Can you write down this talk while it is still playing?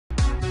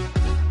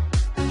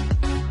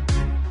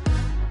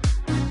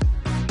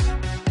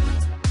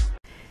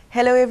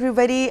Hello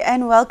everybody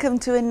and welcome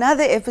to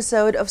another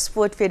episode of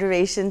Sport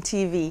Federation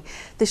TV,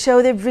 the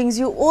show that brings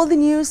you all the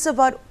news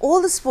about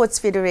all the sports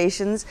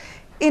federations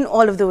in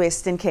all of the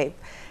Western Cape.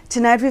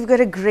 Tonight we've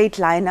got a great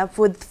lineup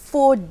with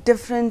 4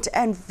 different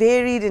and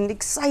varied and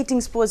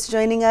exciting sports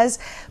joining us.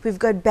 We've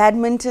got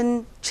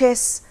badminton,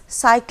 chess,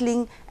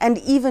 cycling and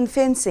even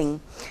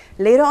fencing.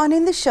 Later on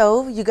in the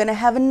show, you're going to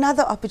have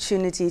another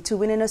opportunity to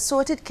win an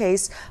assorted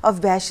case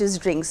of Bash's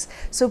drinks.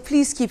 So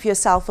please keep your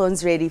cell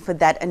phones ready for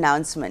that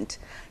announcement.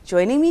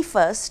 Joining me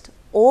first,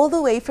 all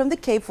the way from the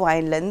Cape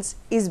Winelands,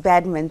 is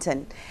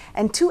badminton.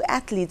 And 2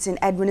 athletes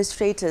and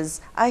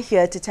administrators are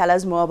here to tell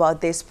us more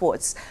about their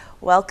sports.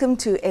 Welcome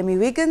to Emmie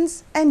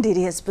Wiggins and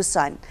Diedius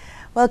Basson.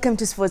 Welcome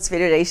to Sports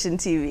Federation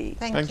TV.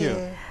 Thank you.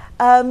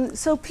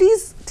 So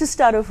please, to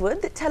start off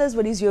with, tell us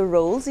what is your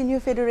roles in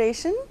your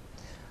federation?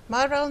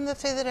 My role in the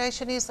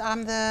federation is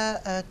I'm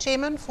the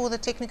chairman for the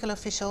technical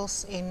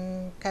officials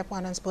in Cape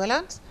Winelands,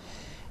 Winelands.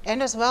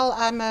 And as well,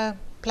 I'm a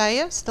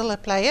player, still a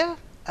player,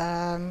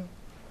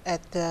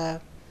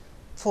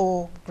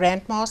 for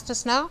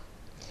Grandmasters now.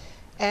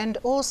 And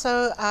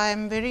also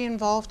I'm very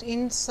involved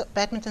in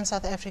Badminton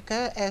South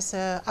Africa as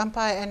an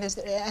umpire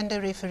and a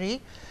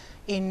referee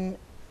in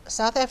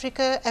South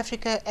Africa,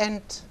 Africa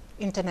and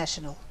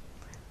international.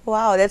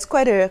 Wow, that's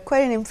quite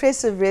an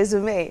impressive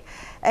resume.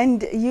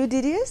 And you,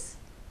 Diedius?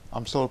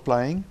 I'm still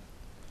playing.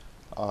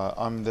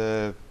 I'm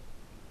the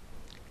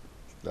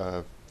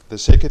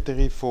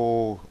secretary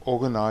for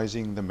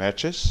organizing the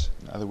matches.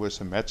 In other words,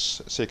 the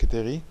match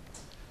secretary,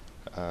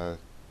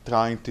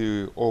 trying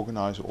to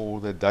organize all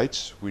the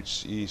dates,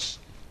 which is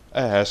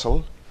a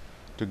hassle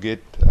to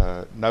get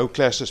no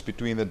clashes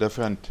between the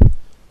different,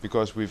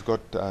 because we've got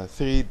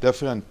 3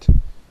 different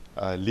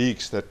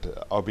leagues that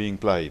are being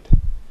played,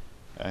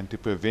 and to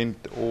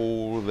prevent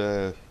all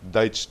the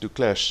dates to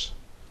clash.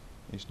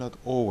 It's not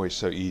always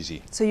so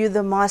easy. So you're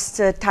the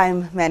master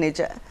time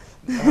manager.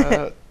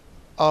 I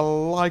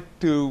like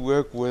to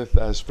work with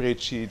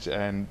spreadsheets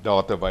and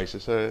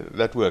databases, so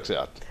that works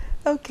out.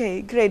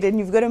 Okay, great. And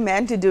you've got a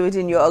man to do it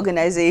in your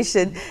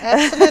organization.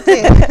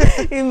 Absolutely.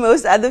 In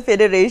most other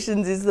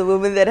federations, it's the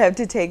women that have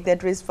to take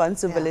that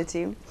responsibility.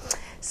 Yeah.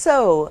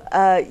 So,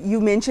 you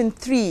mentioned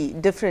 3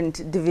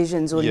 different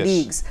divisions or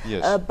leagues,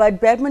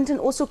 but badminton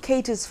also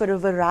caters for a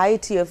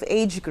variety of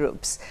age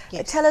groups.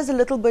 Yes. Tell us a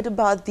little bit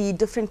about the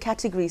different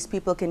categories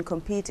people can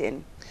compete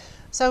in.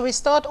 So we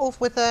start off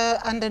with the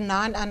under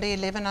 9, under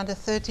 11, under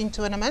 13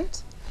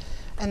 tournament.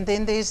 And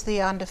then there's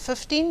the under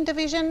 15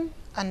 division,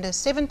 under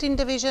 17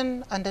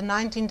 division, under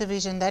 19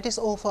 division. That is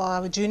all for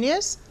our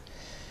juniors.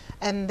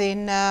 And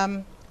then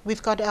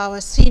we've got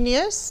our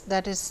seniors,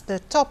 that is the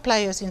top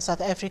players in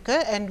South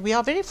Africa, and we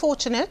are very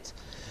fortunate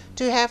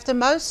to have the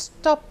most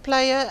top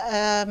player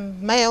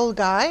male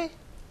guy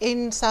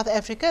in South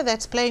Africa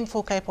that's playing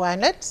for Cape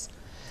Winelands.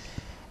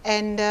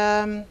 And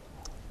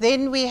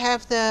then we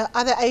have the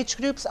other age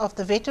groups of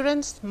the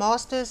veterans,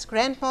 masters,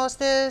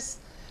 grandmasters,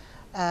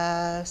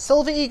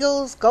 silver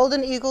eagles,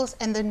 golden eagles,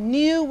 and the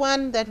new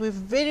one that we're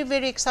very,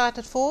 very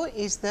excited for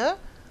is the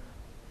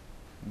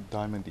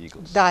Diamond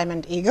Eagles.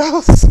 Diamond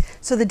Eagles.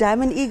 So the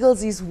Diamond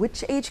Eagles is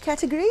which age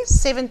category?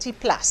 70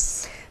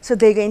 plus. So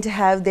they're going to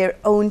have their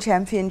own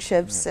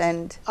championships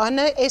and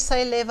honor,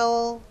 essay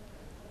level,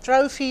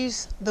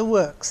 trophies, the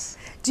works.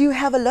 Do you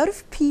have a lot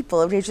of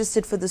people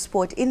registered for the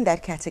sport in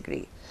that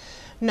category?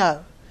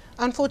 No,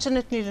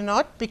 unfortunately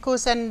not,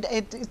 because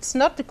it's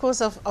not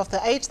because of the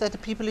age that the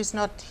people is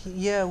not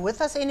here with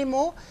us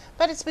anymore,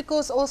 but it's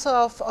because also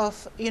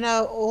of you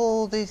know,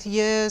 all these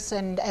years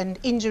and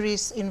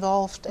injuries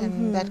involved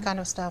and that kind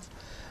of stuff.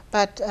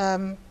 But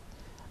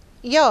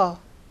yeah,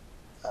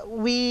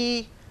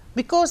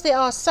 because there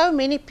are so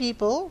many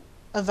people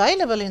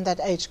available in that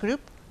age group,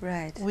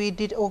 right, we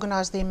did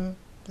organize them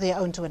their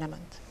own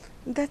tournament.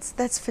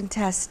 That's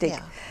fantastic.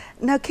 Yeah.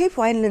 Now, Cape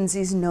Winelands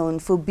is known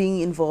for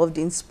being involved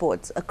in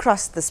sports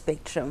across the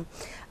spectrum.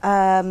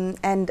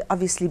 And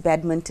obviously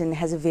badminton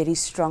has a very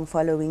strong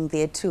following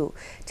there too.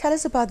 Tell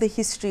us about the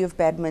history of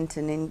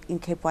badminton in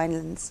Cape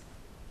Winelands.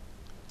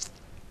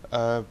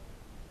 Cape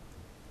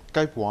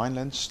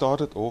Winelands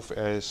started off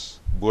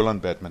as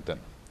Boland Badminton.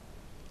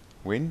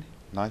 When?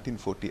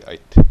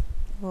 1948.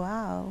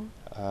 Wow.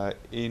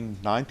 In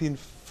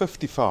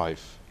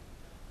 1955,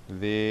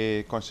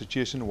 their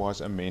constitution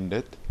was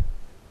amended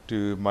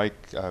to make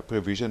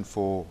provision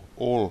for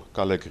all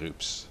color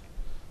groups.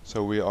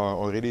 So we are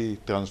already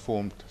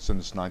transformed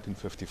since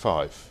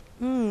 1955.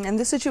 And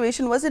the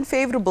situation wasn't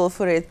favorable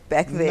for it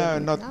back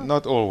then. No,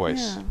 not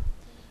always. Yeah.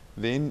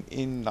 Then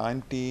in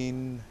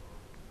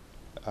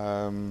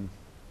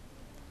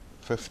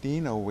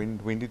 1915, or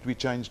when did we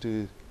change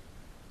to?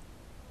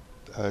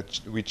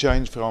 We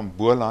changed from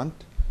Boland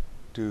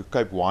to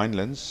Cape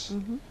Winelands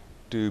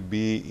to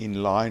be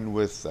in line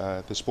with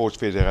the sports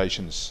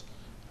federations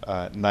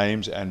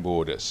names and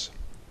borders.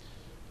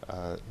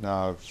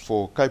 Now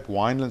for Cape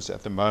Winelands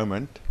at the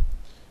moment,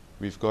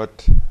 we've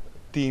got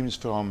teams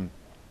from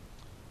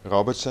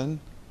Robertson,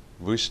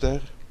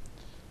 Worcester,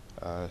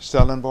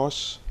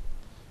 Stellenbosch,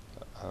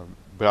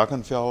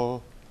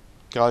 Brackenfell,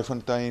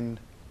 Kraaifontein,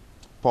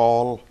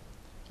 Paarl,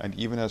 and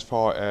even as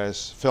far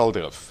as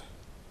Veldrif,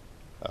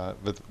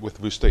 with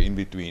Worcester in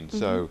between.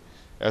 So,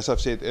 as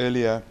I've said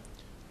earlier,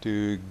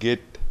 to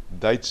get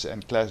dates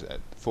and class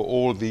for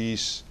all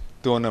these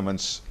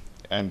tournaments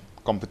and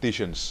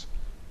competitions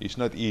is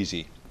not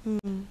easy.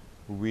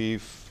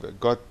 We've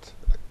got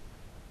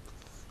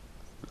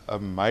a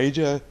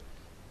major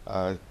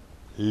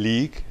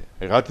league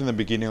right in the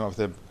beginning of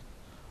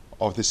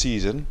the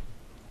season,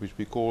 which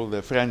we call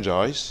the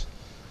franchise,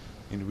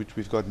 in which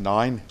we've got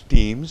 9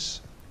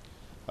 teams.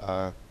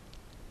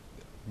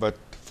 But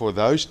for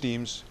those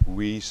teams,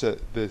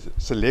 the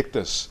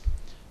selectors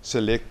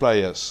select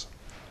players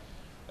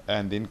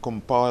and then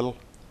compile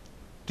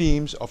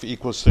teams of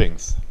equal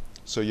strength.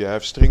 So you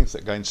have strength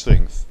against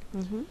strength.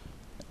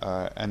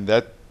 And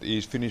that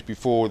is finished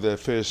before the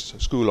first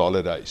school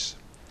holidays.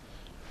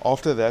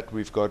 After that,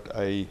 we've got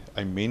a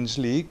men's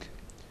league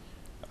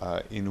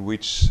in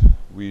which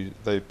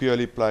they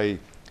purely play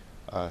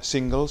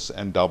singles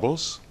and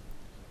doubles.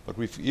 But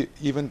we've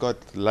even got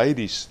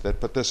ladies that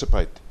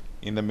participate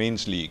in the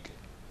men's league.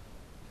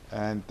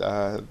 And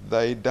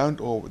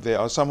there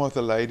are some of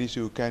the ladies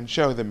who can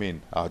show the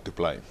men how to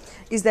play.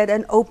 Is that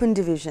an open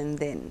division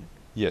then?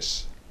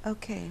 Yes.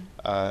 Okay.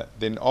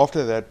 Then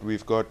after that,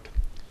 we've got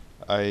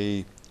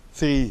 3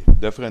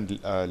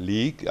 different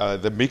league,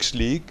 the mixed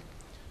league,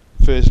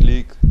 first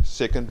league,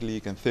 second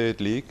league, and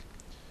third league.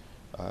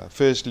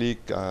 First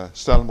league,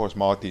 Stellenbosch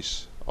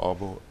Marties are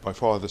by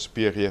far the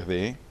superior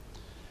there.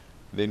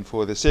 Then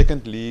for the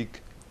second league,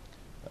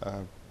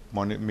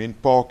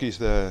 Monument Park is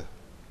the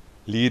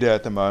leader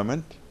at the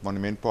moment.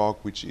 Monument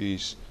Park, which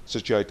is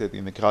situated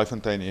in the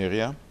Kraaifontein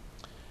area.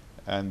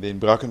 And then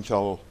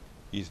Brackenfell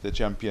is the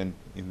champion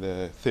in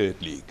the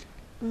third league.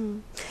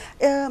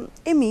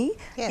 Emmie,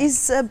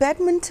 Yes. is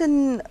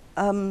badminton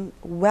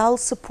well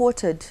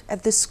supported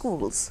at the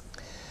schools?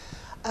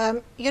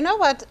 You know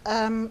what?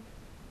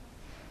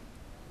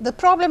 The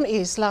problem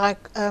is,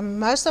 like,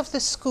 most of the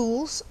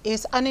schools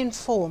is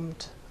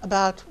uninformed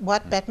about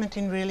what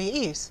badminton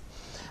really is.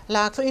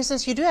 Like, for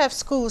instance, you do have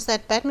schools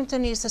that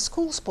badminton is a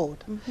school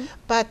sport,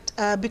 but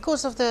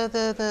because of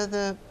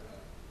the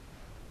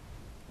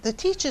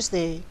teachers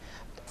there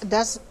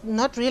does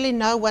not really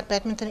know what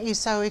badminton is,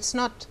 so it's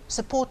not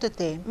supported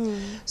there.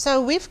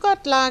 So we've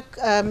got like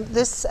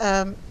this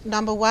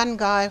 #1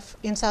 guy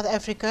in South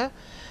Africa,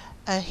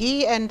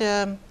 he and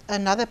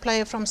another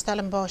player from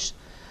Stellenbosch,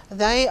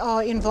 they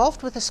are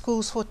involved with the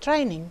schools for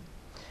training.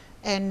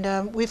 And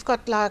we've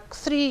got like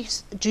 3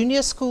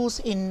 junior schools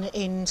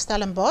in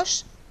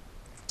Stellenbosch,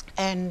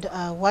 and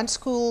 1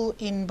 school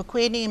in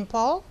Bekwene in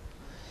Paarl,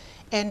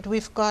 and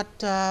we've got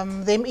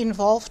them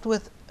involved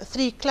with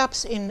 3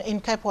 clubs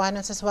in Cape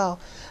Winelands as well,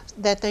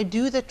 that they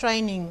do the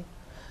training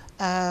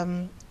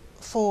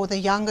for the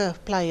younger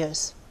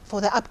players,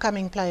 for the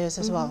upcoming players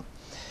as well.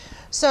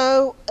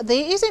 So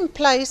there is in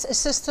place a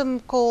system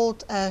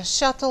called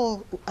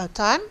shuttle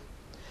time,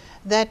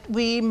 that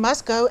we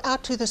must go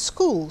out to the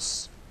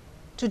schools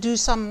to do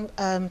some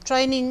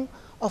training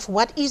of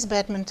what is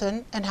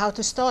badminton and how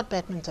to start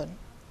badminton.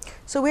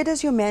 So where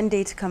does your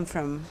mandate come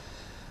from?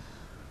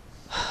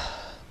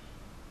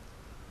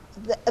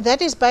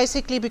 That is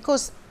basically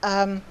because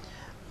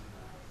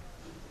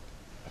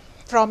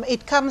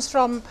it comes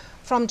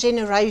from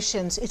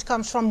generations. It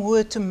comes from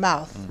word to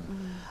mouth.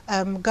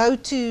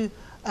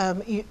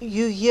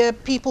 You hear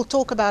people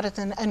talk about it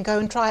and go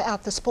and try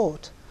out the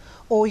sport,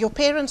 or your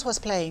parents was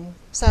playing,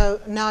 so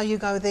now you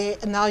go there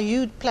and now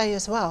you play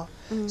as well.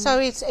 So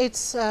it's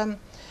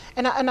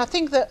and I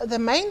think the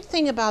main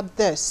thing about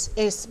this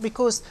is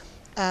because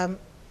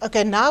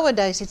okay,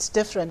 nowadays it's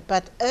different,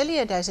 but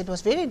earlier days it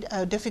was very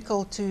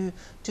difficult to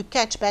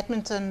catch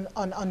badminton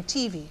on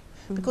TV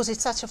because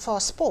it's such a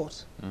fast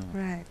sport.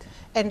 Right.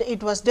 And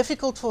it was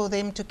difficult for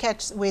them to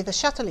catch where the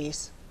shuttle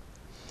is.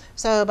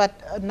 So, but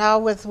now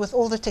with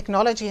all the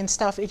technology and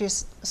stuff, it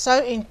is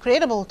so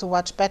incredible to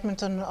watch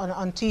badminton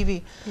on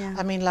TV. Yeah.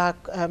 I mean, like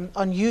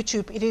on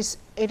YouTube,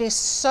 it is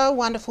so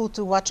wonderful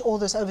to watch all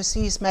those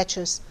overseas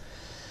matches.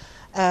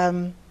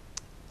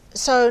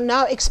 So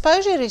now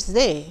exposure is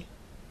there.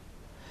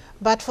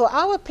 But for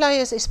our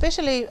players,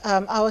 especially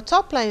our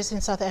top players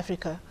in South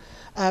Africa,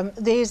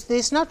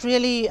 there's not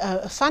really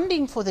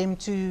funding for them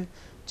to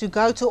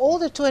go to all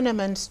the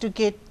tournaments to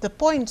get the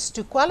points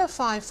to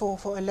qualify for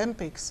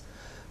Olympics.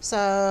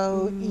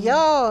 So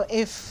yeah,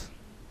 if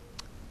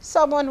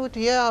someone would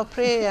hear our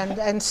prayer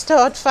and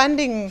start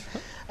funding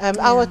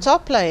our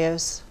top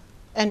players,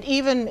 and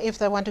even if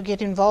they want to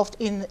get involved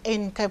in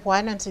Cape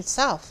Winelands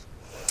itself.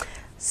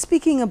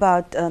 Speaking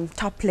about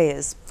top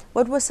players,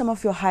 what were some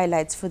of your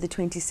highlights for the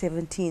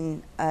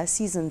 2017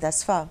 season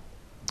thus far?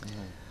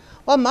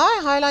 Well, my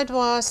highlight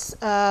was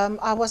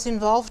I was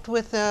involved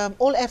with the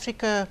All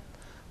Africa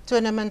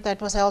tournament that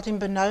was held in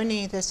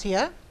Benoni this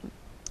year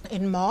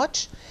in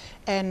March,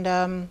 and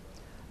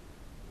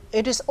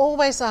it is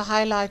always a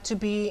highlight to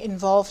be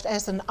involved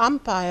as an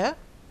umpire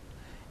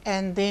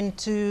and then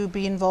to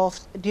be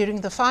involved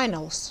during the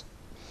finals.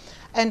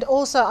 And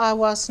also I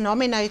was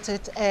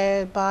nominated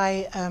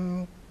by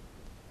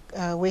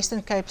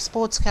Western Cape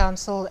Sports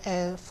Council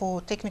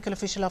for Technical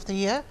Official of the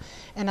Year,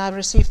 and I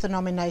received the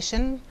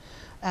nomination.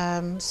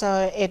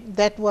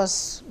 That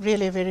was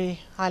really a very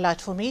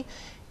highlight for me.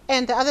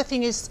 And the other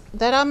thing is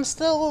that I'm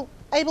still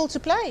able to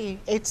play.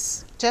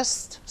 It's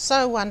just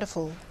so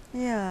wonderful.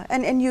 Yeah,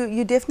 and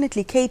you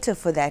definitely cater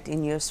for that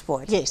in your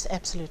sport. Yes,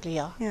 absolutely,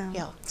 yeah.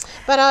 Yeah.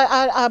 But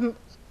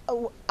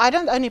I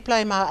don't only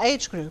play my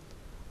age group.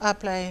 I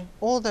play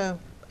all the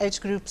age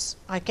groups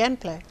I can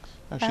play.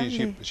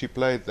 She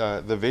played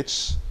the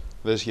vets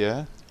this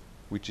year,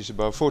 which is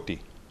about 40.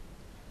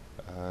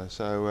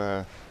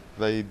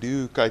 They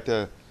do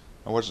cater.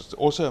 And what's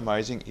also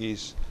amazing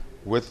is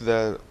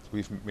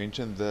we've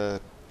mentioned the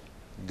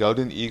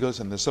Golden Eagles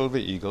and the Silver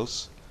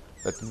Eagles.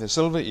 But in the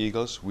Silver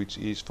Eagles, which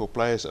is for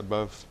players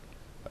above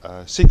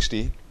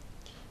 60,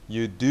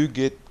 you do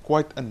get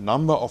quite a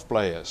number of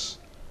players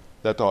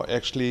that are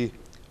actually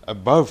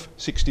above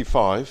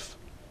 65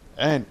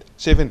 and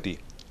 70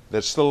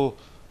 that's still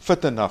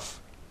fit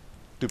enough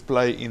to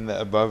play in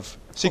the above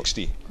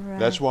 60. Right.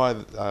 That's why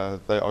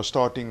they are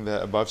starting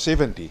the above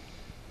 70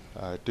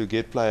 to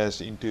get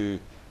players into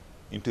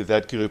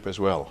that group as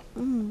well.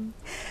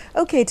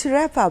 Okay, to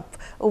wrap up,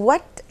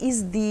 what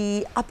is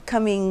the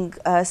upcoming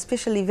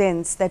special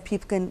events that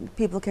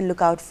people can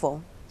look out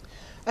for?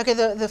 Okay,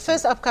 the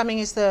first upcoming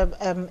is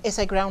the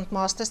SA Ground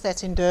Masters,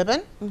 that's in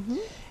Durban.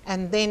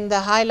 And then the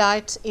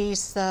highlight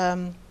is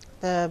the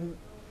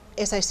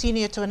SA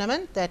Senior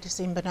Tournament, that is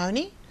in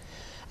Benoni.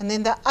 And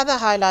then the other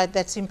highlight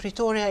that's in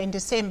Pretoria in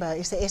December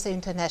is the SA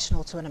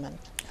International Tournament.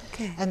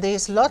 Okay. And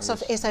there's lots of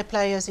SA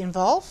players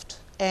involved,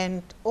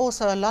 and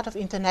also a lot of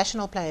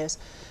international players,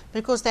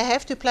 because they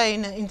have to play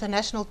in an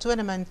international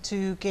tournament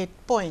to get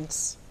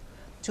points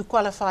to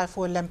qualify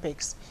for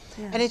Olympics.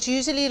 Yeah. And it's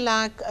usually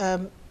like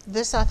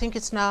this, I think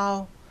it's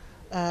now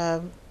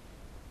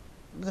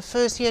the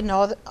first year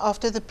now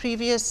after the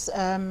previous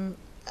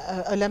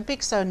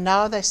Olympics, so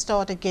now they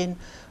start again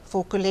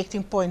for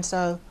collecting points.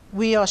 So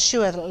we are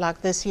sure that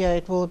like this year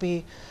it will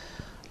be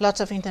lots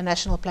of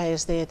international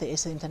players there. There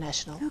is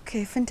international.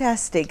 Okay,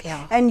 fantastic.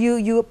 Yeah. And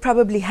you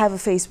probably have a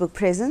Facebook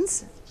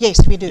presence?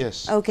 Yes, we do.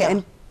 Yes. Okay, Yeah.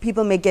 and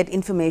people may get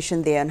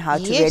information there on how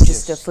to Yes.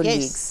 register Yes. for Yes.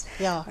 leagues.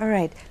 Yeah. All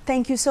right.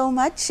 Thank you so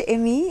much,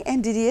 Emmie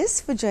and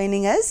Diedius, for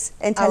joining us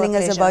and Our telling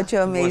us pleasure. about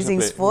your It was a amazing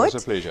ple- it sport.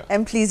 was a pleasure.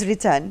 And please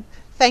return.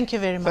 Thank you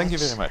very much. Thank you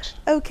very much.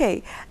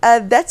 Okay,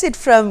 that's it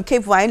from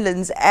Cape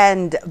Winelands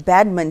and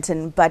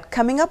Badminton. But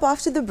coming up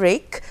after the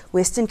break,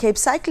 Western Cape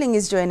Cycling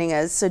is joining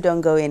us, so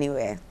don't go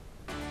anywhere.